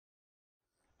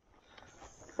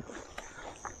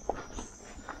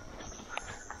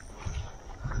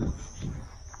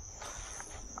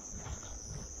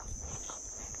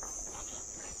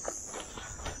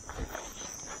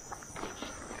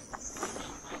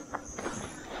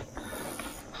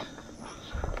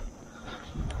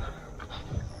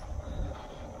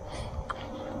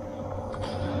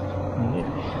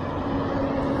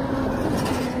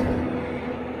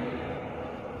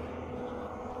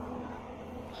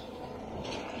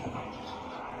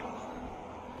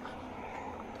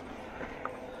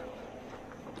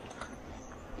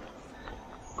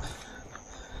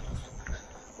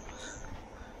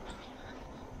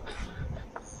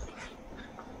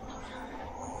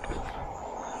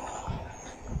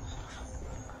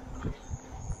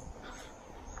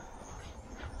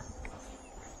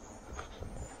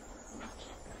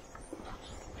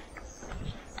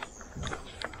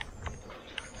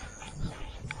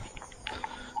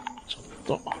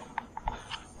と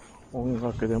音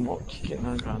楽でも聴き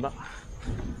ながら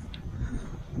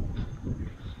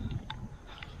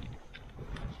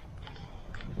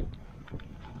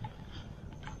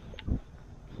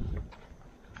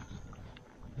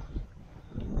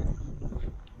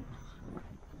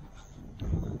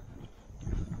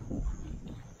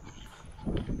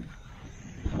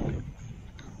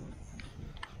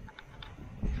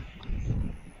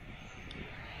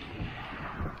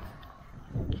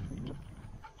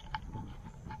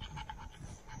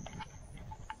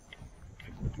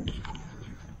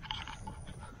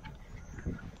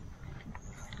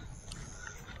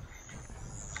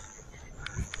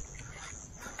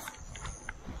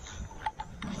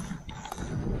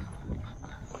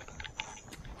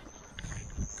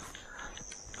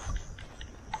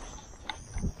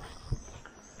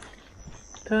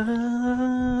ただ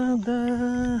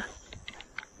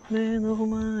目の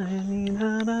前に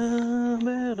並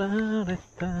べられ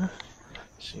た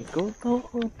仕事を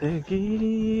手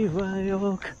際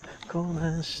よくこ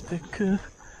なしてく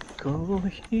コー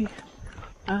ヒー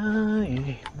相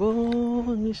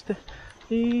棒にして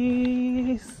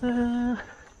いいさ、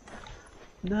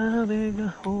誰が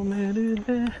褒める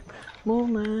でも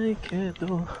ないけ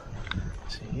ど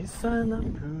小さな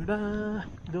プラ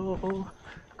イドを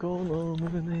この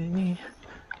胸に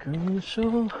勲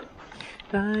章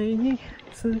台に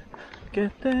つけ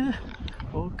て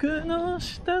僕の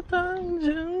した単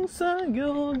純作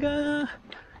業が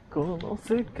この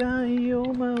世界を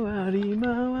回り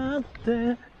回っ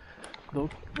てどっ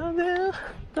かで会っ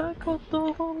たこ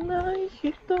ともない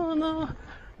人の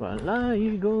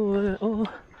笑い声を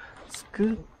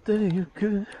作ってゆ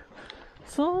く、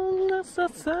そんな些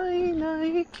細な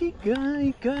生きが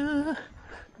いが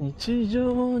日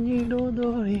常に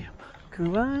彩りを加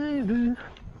える、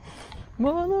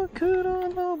モノクロ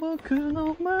の僕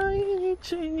の毎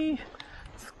日に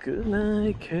少な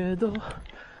いけど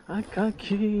赤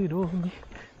黄色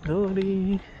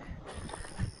緑、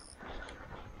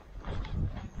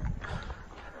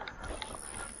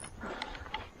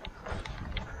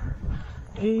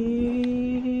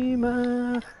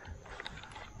今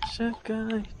社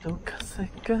会とか世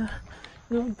界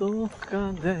のどっ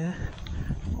かで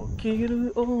起き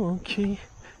る大き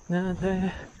な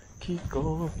出来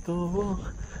事を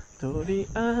取り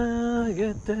上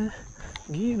げて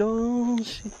議論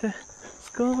して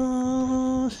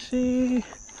少し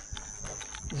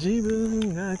自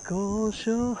分が高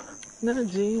尚な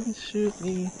人種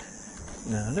に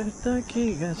なれた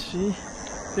気がし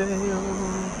て夜が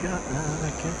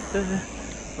明けて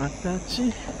また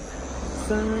小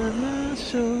さな商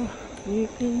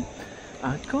人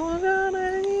憧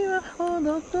れには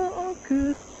程遠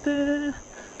くって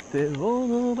手を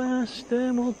伸ばし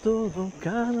ても届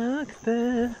かなく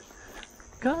て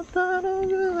カタロ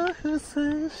グは付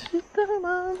箋した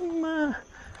まんま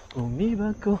ゴミ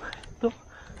箱へと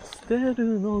捨て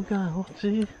るのがオ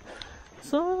チ、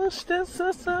そして些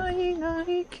細な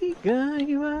生きが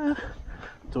いは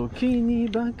時に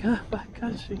バカバ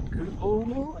カしく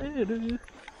思える、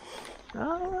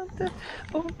慌てて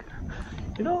僕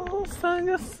色を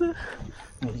探す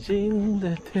滲ん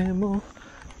でても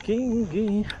金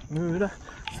銀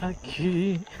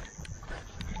紫、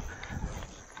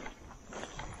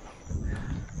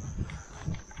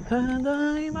た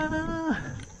だいま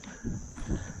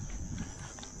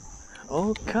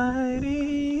おかえ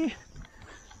り、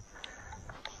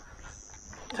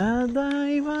ただ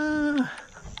いま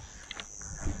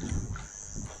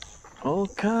お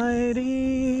かえ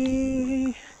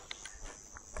り、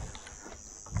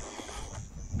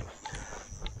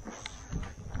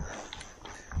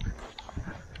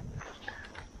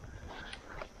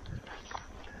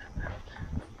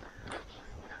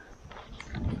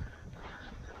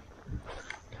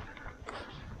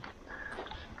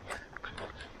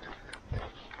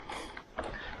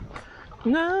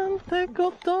なんて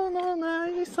ことのな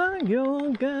い作業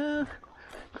が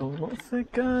この世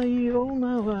界を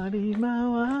回り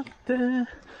回って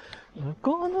ど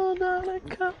この誰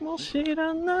かも知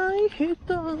らない人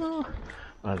の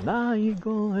笑い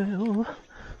声を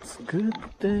作っ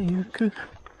てゆく、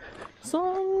そ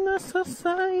んな些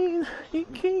細な生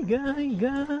きがい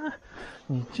が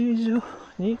日常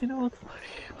に彩りを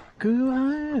加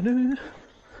える、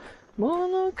モ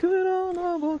ノクロ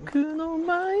の僕の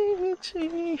毎日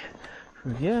に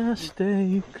増やして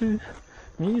いく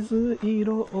水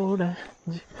色オレン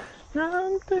ジな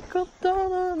んてこと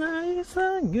のない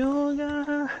作業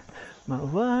が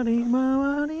回り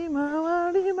回り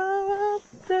回り回っ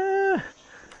て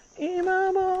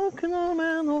今僕の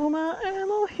目の前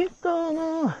の人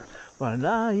の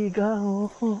笑い顔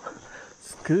を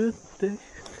作って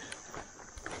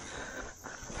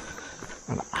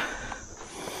あら。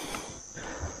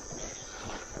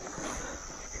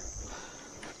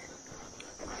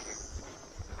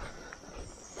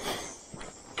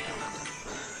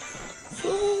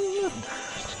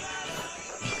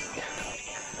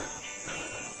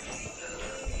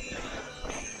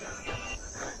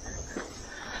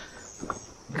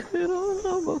黒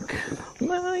の僕の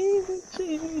毎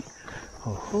日に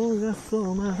頬が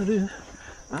染まる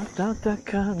暖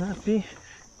かなピン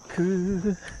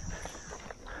ク、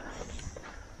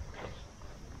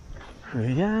増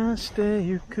やして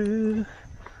ゆく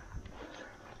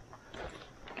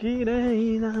綺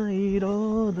麗な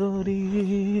彩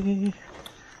り、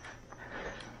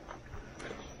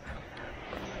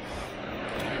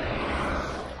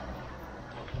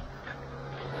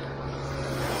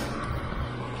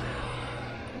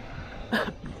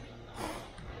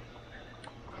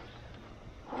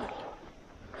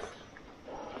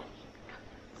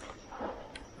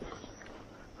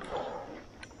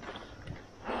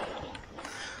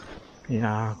い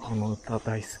やー、この歌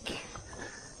大好き。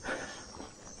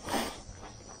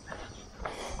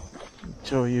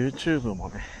一応 YouTube も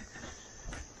ね、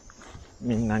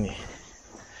みんなに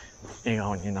笑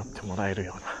顔になってもらえる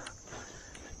よう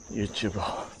な YouTube を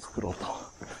作ろうと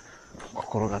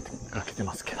心がけて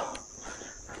ますけど、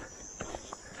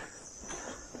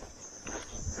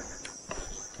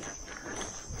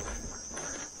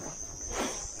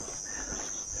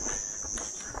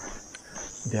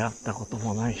出会ったこと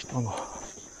もない人の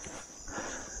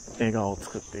笑顔を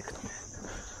作っていくとね、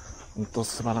本当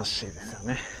素晴らしいですよ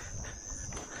ね。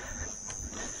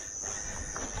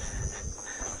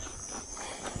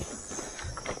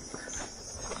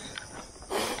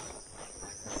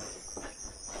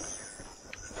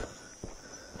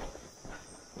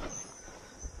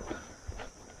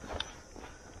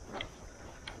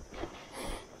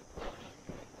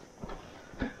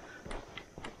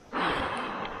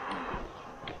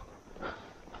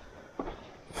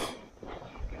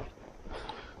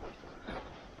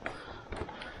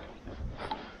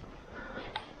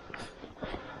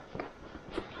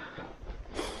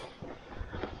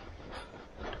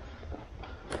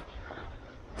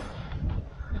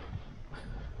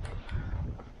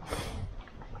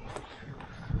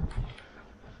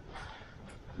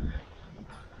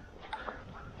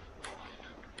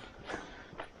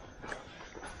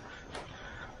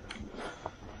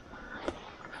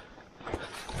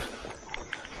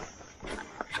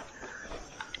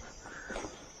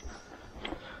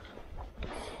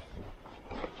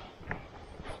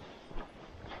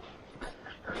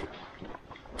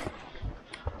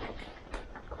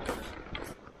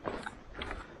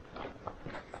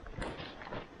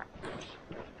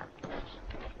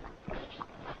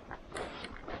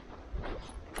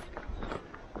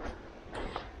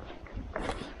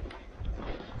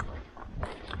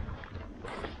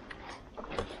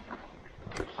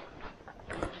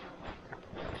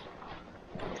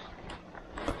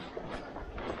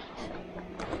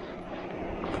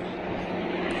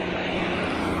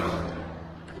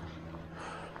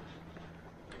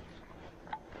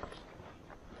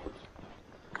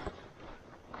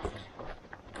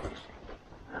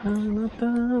花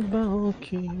束を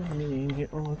君に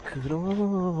贈ろ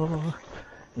う、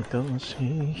愛し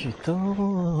い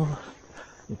人、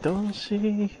愛し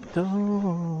い人、ど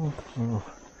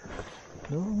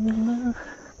んな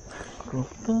言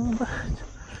葉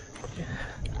で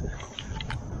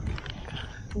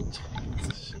感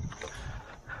じし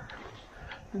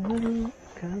なん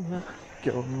かな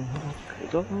今日の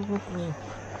黒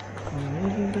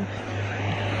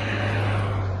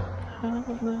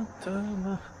花束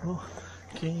を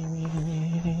君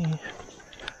に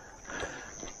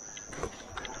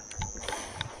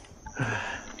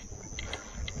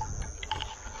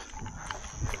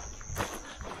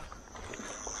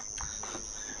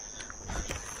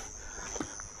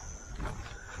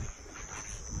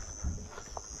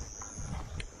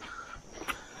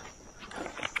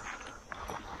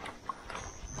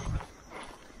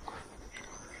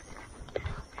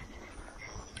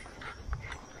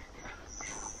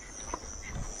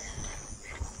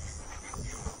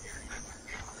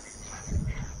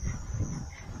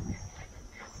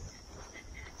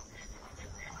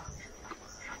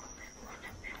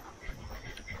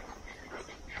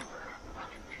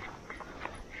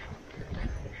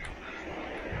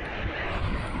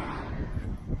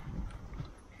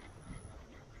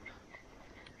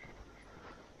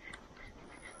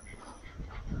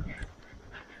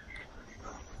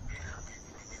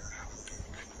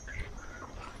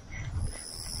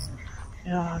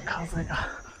いやー、風が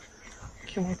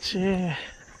気持ちいい。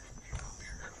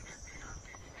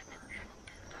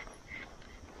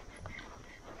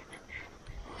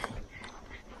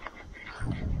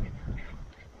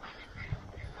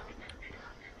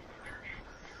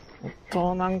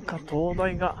となんか灯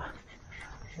台が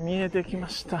見えてきま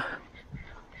した。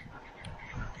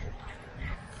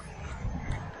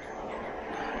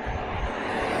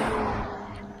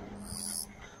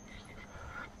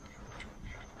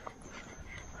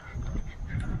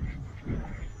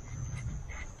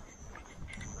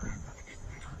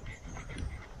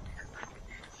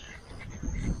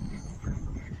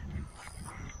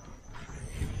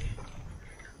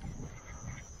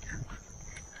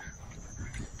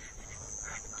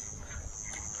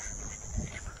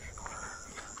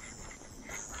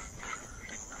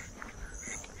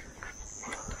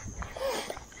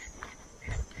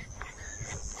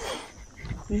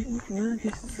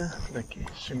渚だけ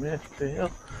閉めてよ、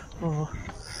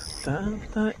たっ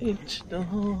た一度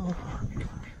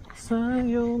さ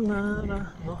よな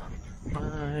らの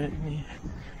前に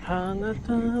花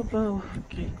束を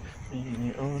君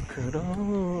に贈ろ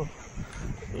う。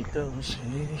愛しい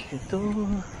人、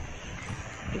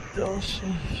愛しい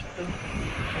人、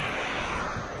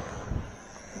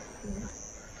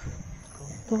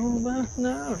言葉並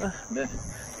べ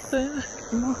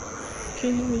ても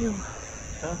君を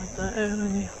たえる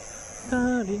に足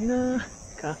りな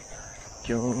か、今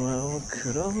日は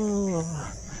送ろう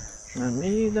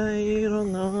涙色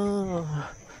の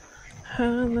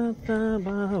花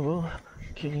束を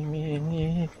君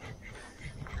に。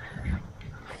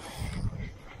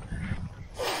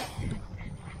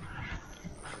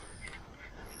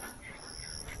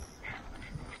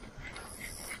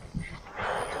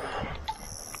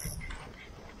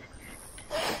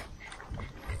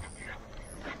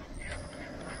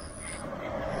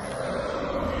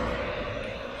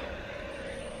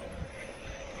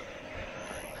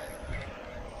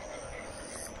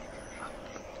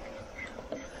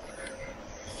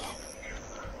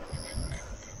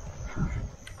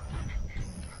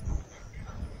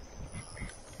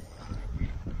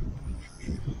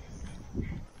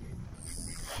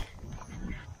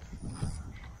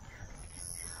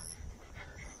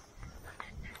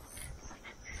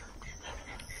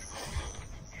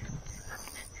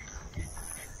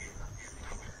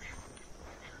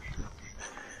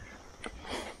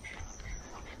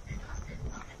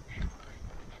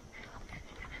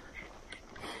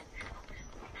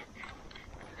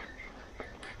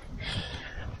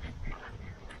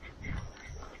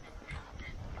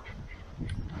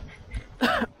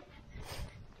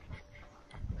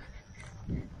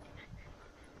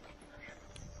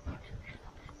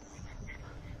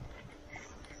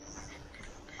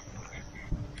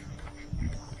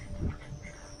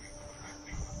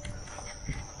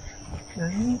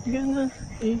何気ない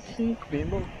日々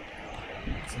も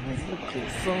続き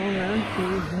そうな日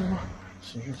々も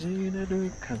信じれ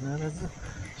る、必ず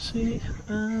幸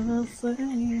せ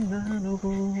になろう。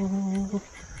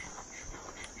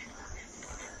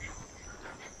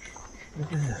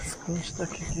少しだ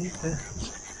け聞いて、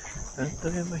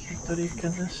例えば一人悲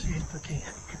しい時、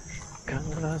必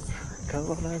ず変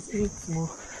わらずいつも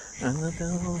あなた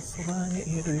のそばに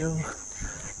いるよ。うま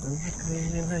く言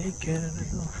えないけれど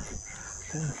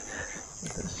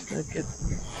私だけと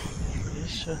一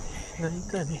緒に泣い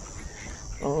たり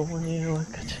重荷を分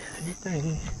かち合いたい。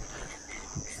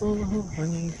その場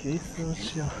にキスを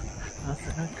しよう。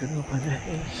朝が来るまで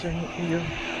一緒にいよう。不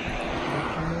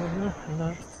器用な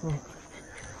ラブソング、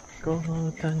この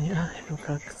歌に愛を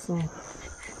隠そう。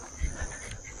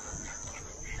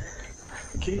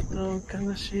きっと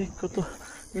悲しいこと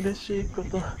嬉しいこ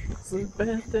とす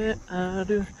べてあ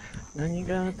る。何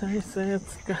が大切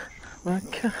かわか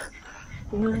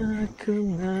なく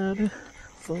なる。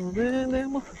それで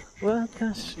も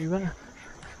私は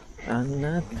あ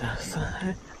なたさ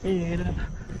えいれば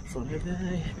それで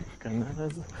必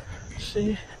ず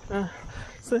幸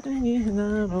せに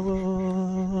な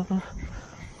ろう。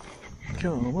今日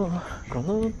もこ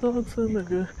の音を紡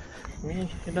ぐ未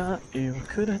来を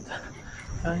くれた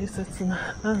大切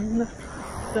なあなた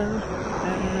へ。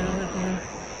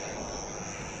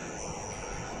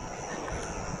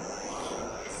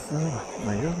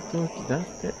迷う時だっ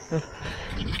て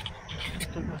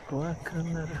人が怖く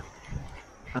なる。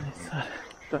愛さ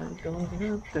れたいとな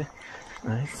って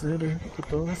愛するこ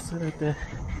と忘れて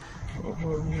思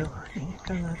うようにい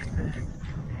かなくて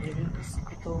許す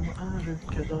こともある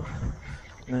けど、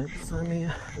慰め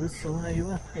や嘘は言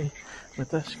わない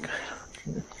私から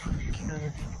聞かない。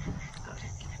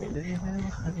君で夢を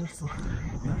話そう。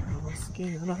何も好き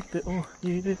なら手を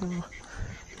入れよう。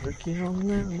不器用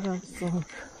なラブソング、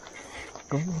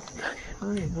この歌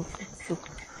に愛を隠そう。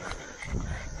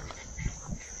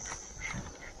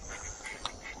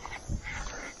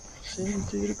信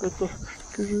じること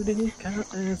繰り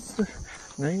返す。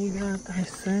何が大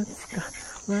切か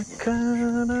わから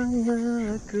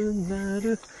なくな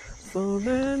る。そ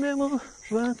れでも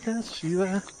私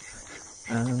は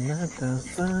あなた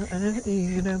さえ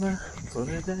いればそ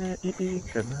れでいい。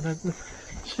必ず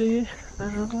幸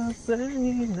せ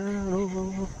になろう。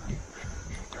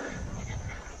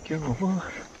今日もこ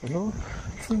の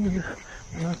すぐ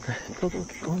あなたへ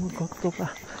届き込む言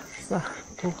葉さ、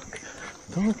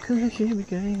遠く響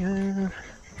けや。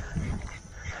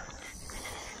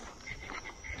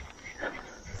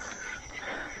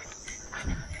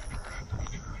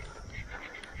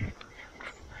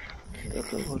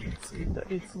たどり着いた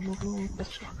いつもの場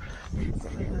所、そ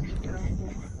れが時間を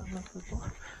話すと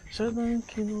遮断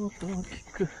機の音を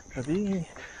聞くたびに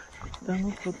歌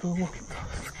のこともっと好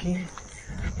きに。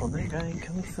お願い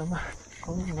神様、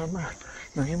このまま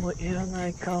何もいらな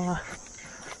いから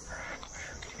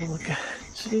届け。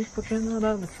ちっぽけな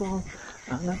ラブソング、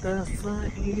あなたさ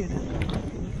えいれば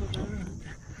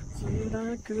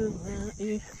辛くな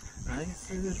い。愛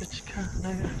する力が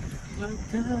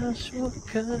私を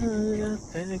変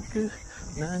えてく。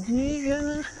何が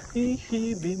ない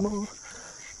日々も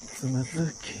つま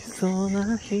ずきそう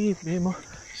な日々も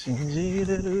信じ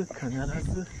れる。必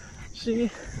ず幸せ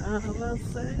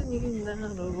にな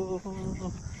ろ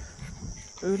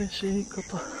う。嬉しいこ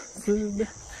とすべ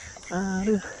あ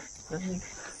る。何が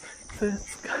切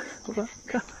かわ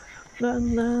から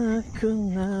なく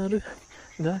なる。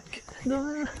だけど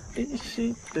愛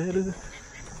してる。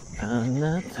あ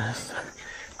なたさ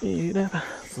えいれば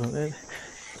それで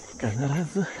必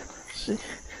ず幸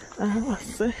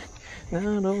せに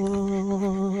なろ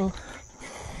う。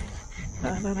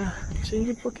ラララち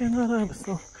っぽけなラブ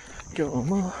ソング、今日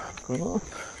もこの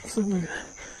紡ぐ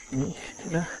にく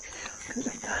れ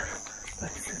た大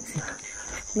切な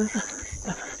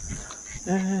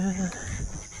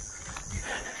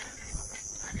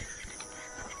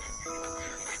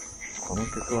この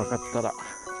曲分かったら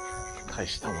大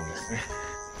したもんですね。